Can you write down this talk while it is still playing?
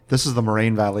This is the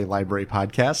Moraine Valley Library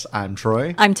Podcast. I'm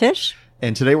Troy. I'm Tish.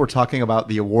 And today we're talking about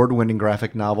the award-winning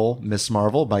graphic novel, Miss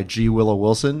Marvel by G. Willow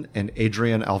Wilson and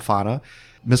Adrian Alphona.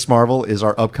 Miss Marvel is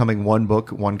our upcoming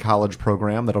one-book, one-college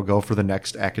program that'll go for the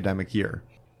next academic year.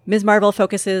 Ms. Marvel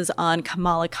focuses on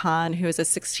Kamala Khan, who is a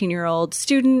 16-year-old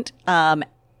student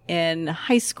in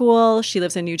high school. She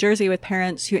lives in New Jersey with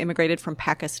parents who immigrated from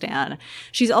Pakistan.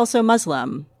 She's also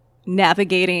Muslim.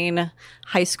 Navigating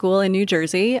high school in New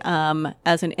Jersey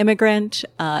as an immigrant,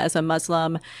 as a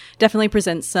Muslim, definitely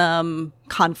presents some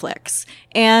conflicts.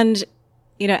 And,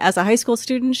 you know, as a high school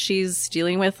student, she's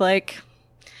dealing with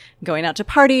going out to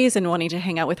parties and wanting to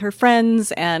hang out with her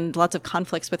friends and lots of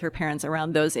conflicts with her parents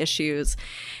around those issues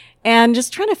and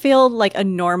just trying to feel like a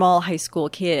normal high school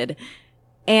kid.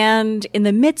 And in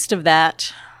the midst of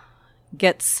that,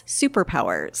 gets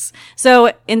superpowers.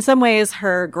 So in some ways,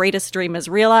 her greatest dream is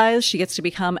realized. She gets to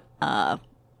become a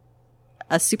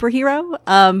superhero,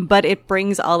 but it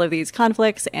brings all of these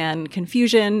conflicts and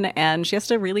confusion, and she has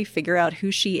to really figure out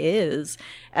who she is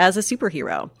as a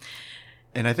superhero.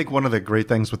 And I think one of the great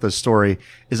things with this story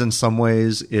is in some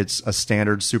ways it's a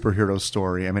standard superhero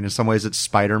story. I mean, in some ways it's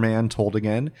Spider-Man told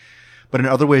again. But in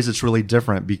other ways, it's really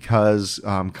different because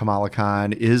Kamala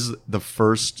Khan is the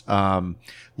first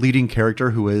leading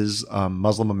character who is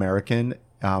Muslim American,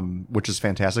 which is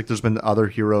fantastic. There's been other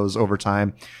heroes over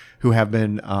time who have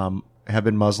been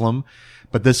Muslim,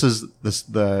 but this is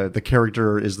the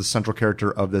character is the central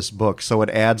character of this book. So it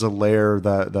adds a layer,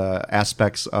 the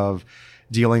aspects of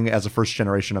dealing as a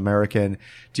first-generation American,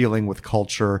 dealing with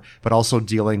culture, but also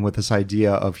dealing with this idea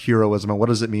of heroism and what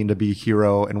does it mean to be a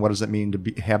hero and what does it mean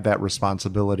to have that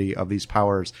responsibility of these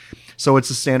powers. So it's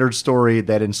a standard story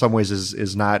that in some ways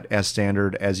is not as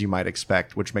standard as you might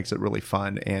expect, which makes it really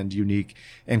fun and unique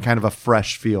and kind of a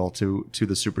fresh feel to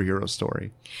the superhero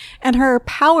story. And her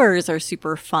powers are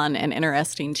super fun and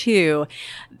interesting too.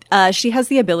 She has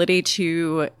the ability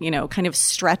to, kind of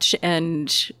stretch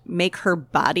and make her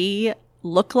body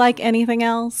look like anything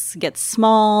else, get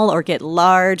small or get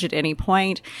large at any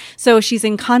point. So she's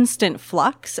in constant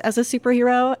flux as a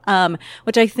superhero,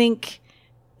 which I think,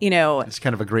 it's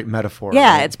kind of a great metaphor.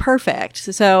 Yeah, right? It's perfect.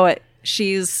 So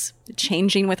she's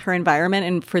changing with her environment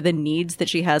and for the needs that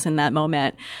she has in that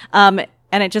moment. And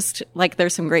it just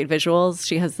there's some great visuals.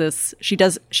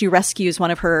 She rescues one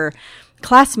of her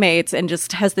classmates and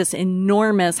just has this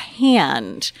enormous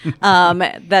hand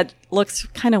that looks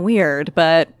kind of weird,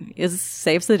 but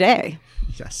saves the day.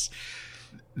 Yes.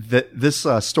 This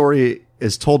story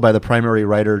is told by the primary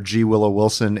writer, G. Willow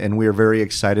Wilson, and we are very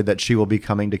excited that she will be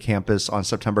coming to campus on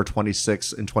September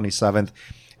 26th and 27th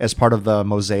as part of the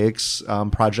Mosaics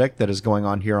project that is going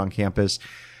on here on campus.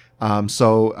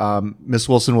 So Miss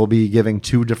Wilson will be giving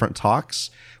 2 different talks,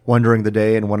 one during the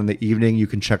day and one in the evening. You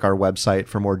can check our website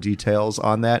for more details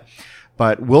on that.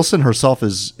 But Wilson herself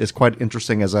is quite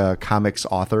interesting as a comics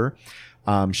author.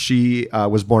 She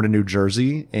was born in New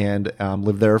Jersey and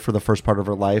lived there for the first part of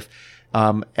her life.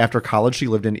 After college, she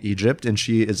lived in Egypt, and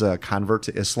she is a convert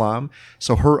to Islam.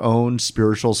 So her own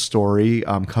spiritual story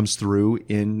comes through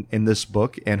in this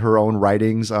book and her own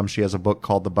writings. She has a book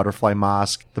called The Butterfly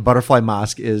Mosque. The Butterfly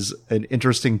Mosque is an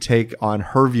interesting take on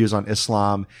her views on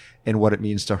Islam and what it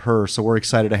means to her. So we're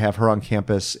excited to have her on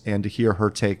campus and to hear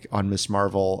her take on Miss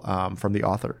Marvel from the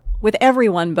author. With every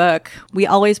one book, we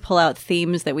always pull out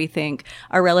themes that we think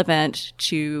are relevant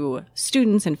to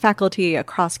students and faculty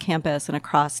across campus and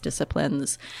across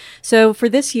disciplines. So for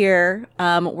this year,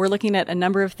 we're looking at a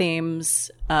number of themes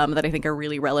that I think are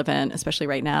really relevant, especially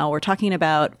right now. We're talking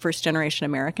about first-generation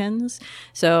Americans.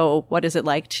 So what is it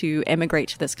like to immigrate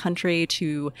to this country,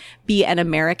 to be an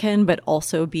American, but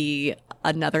also be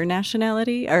another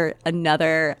nationality or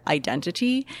another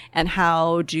identity? And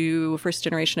how do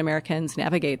first-generation Americans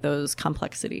navigate those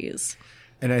complexities?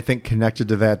 And I think connected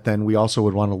to that, then we also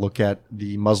would want to look at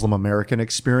the Muslim American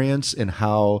experience and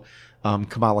how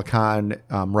Kamala Khan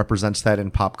represents that in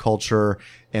pop culture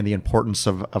and the importance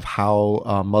of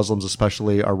how Muslims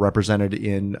especially are represented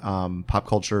in pop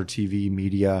culture, TV,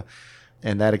 media,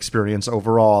 and that experience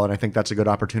overall. And I think that's a good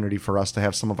opportunity for us to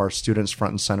have some of our students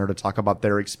front and center to talk about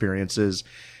their experiences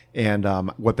and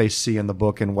what they see in the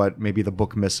book and what maybe the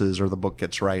book misses or the book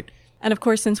gets right. And of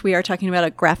course, since we are talking about a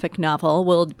graphic novel,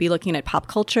 we'll be looking at pop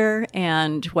culture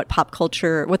and what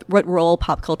role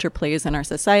pop culture plays in our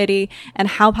society and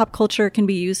how pop culture can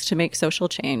be used to make social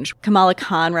change. Kamala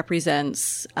Khan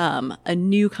represents a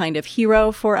new kind of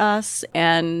hero for us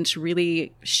and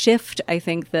really shift, I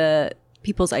think, the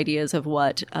people's ideas of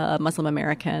what Muslim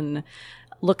American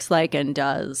looks like and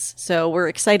does. So we're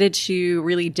excited to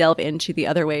really delve into the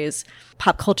other ways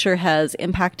pop culture has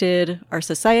impacted our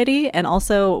society, and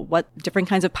also what different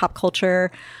kinds of pop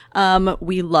culture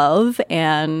we love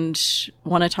and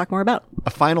want to talk more about.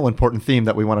 A final important theme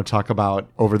that we want to talk about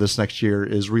over this next year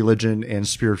is religion and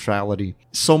spirituality.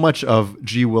 So much of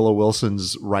G. Willow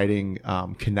Wilson's writing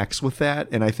connects with that.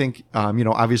 And I think,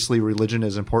 obviously religion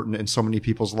is important in so many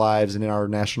people's lives and in our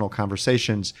national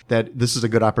conversations, that this is a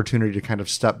good opportunity to kind of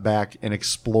step back and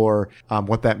explore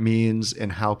what that means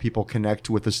and how people connect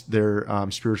with their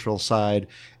spiritual side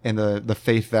and the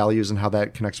faith values and how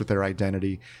that connects with their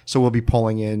identity. So we'll be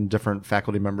pulling in different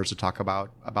faculty members to talk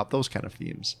about those kind of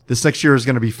themes. This next year is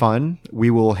going to be fun. We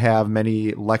will have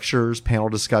many lectures, panel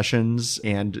discussions,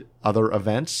 and other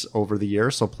events over the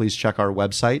year. So please check our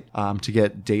website to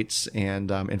get dates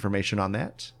and information on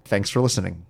that. Thanks for listening.